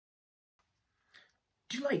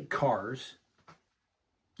Do you like cars?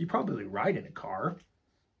 You probably ride in a car.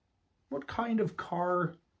 What kind of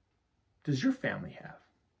car does your family have?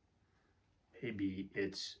 Maybe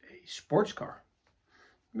it's a sports car.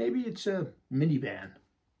 Maybe it's a minivan.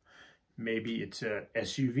 Maybe it's a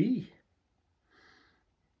SUV.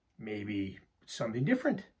 Maybe it's something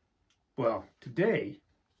different. Well, today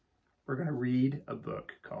we're going to read a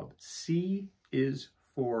book called C is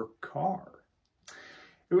for Car.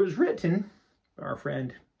 It was written by our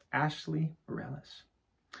friend Ashley Morales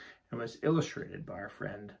and was illustrated by our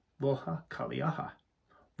friend Volha Kaliaha.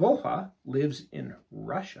 Volha lives in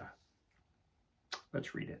Russia.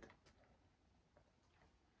 Let's read it.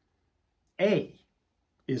 A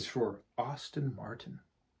is for Aston Martin.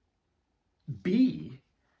 B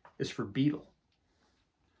is for Beetle.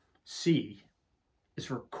 C is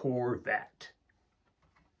for Corvette.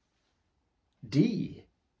 D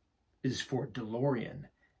is for DeLorean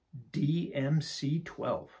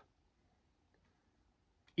DMC-12.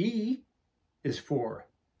 E is for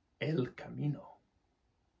El Camino.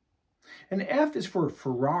 And F is for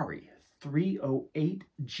Ferrari 308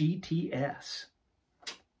 GTS.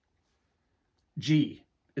 G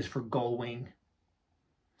is for Gullwing.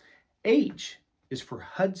 H is for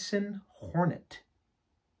Hudson Hornet.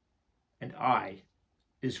 And I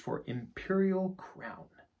is for Imperial Crown.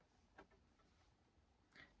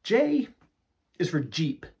 J is for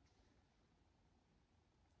Jeep.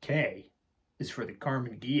 K is for the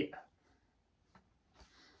Karmann Ghia.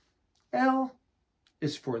 L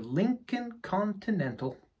is for Lincoln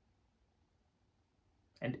Continental.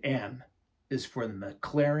 And M is for the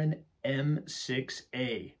McLaren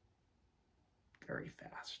M6A. Very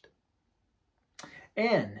fast.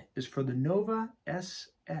 N is for the Nova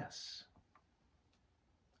SS.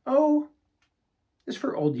 O is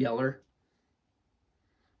for Old Yeller.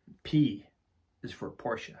 P is for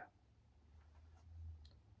Porsche.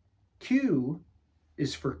 Q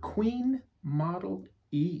is for Queen Model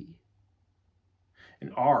E.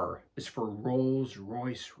 And R is for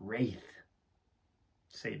Rolls-Royce Wraith.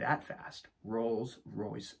 Say that fast.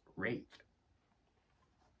 Rolls-Royce Wraith.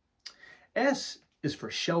 S is for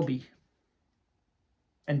Shelby.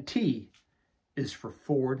 And T is for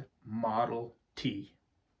Ford Model T.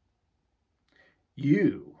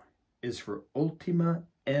 U is for Ultima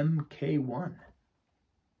MK1.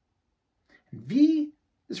 And V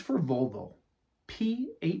is for Volvo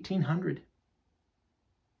P1800.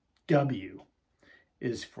 W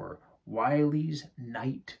is for Wiley's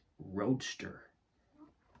Night Roadster.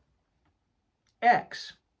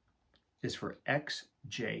 X is for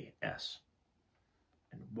XJS.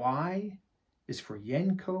 And Y is for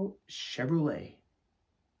Yenko Chevrolet.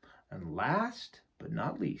 And last but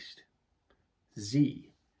not least,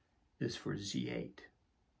 Z is for Z8.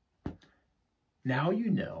 Now you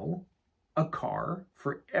know a car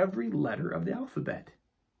for every letter of the alphabet.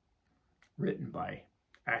 Written by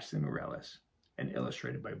Ashley Morales and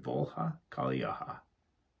illustrated by Volha Kaliaha.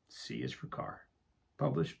 C is for Car.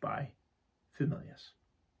 Published by Familius.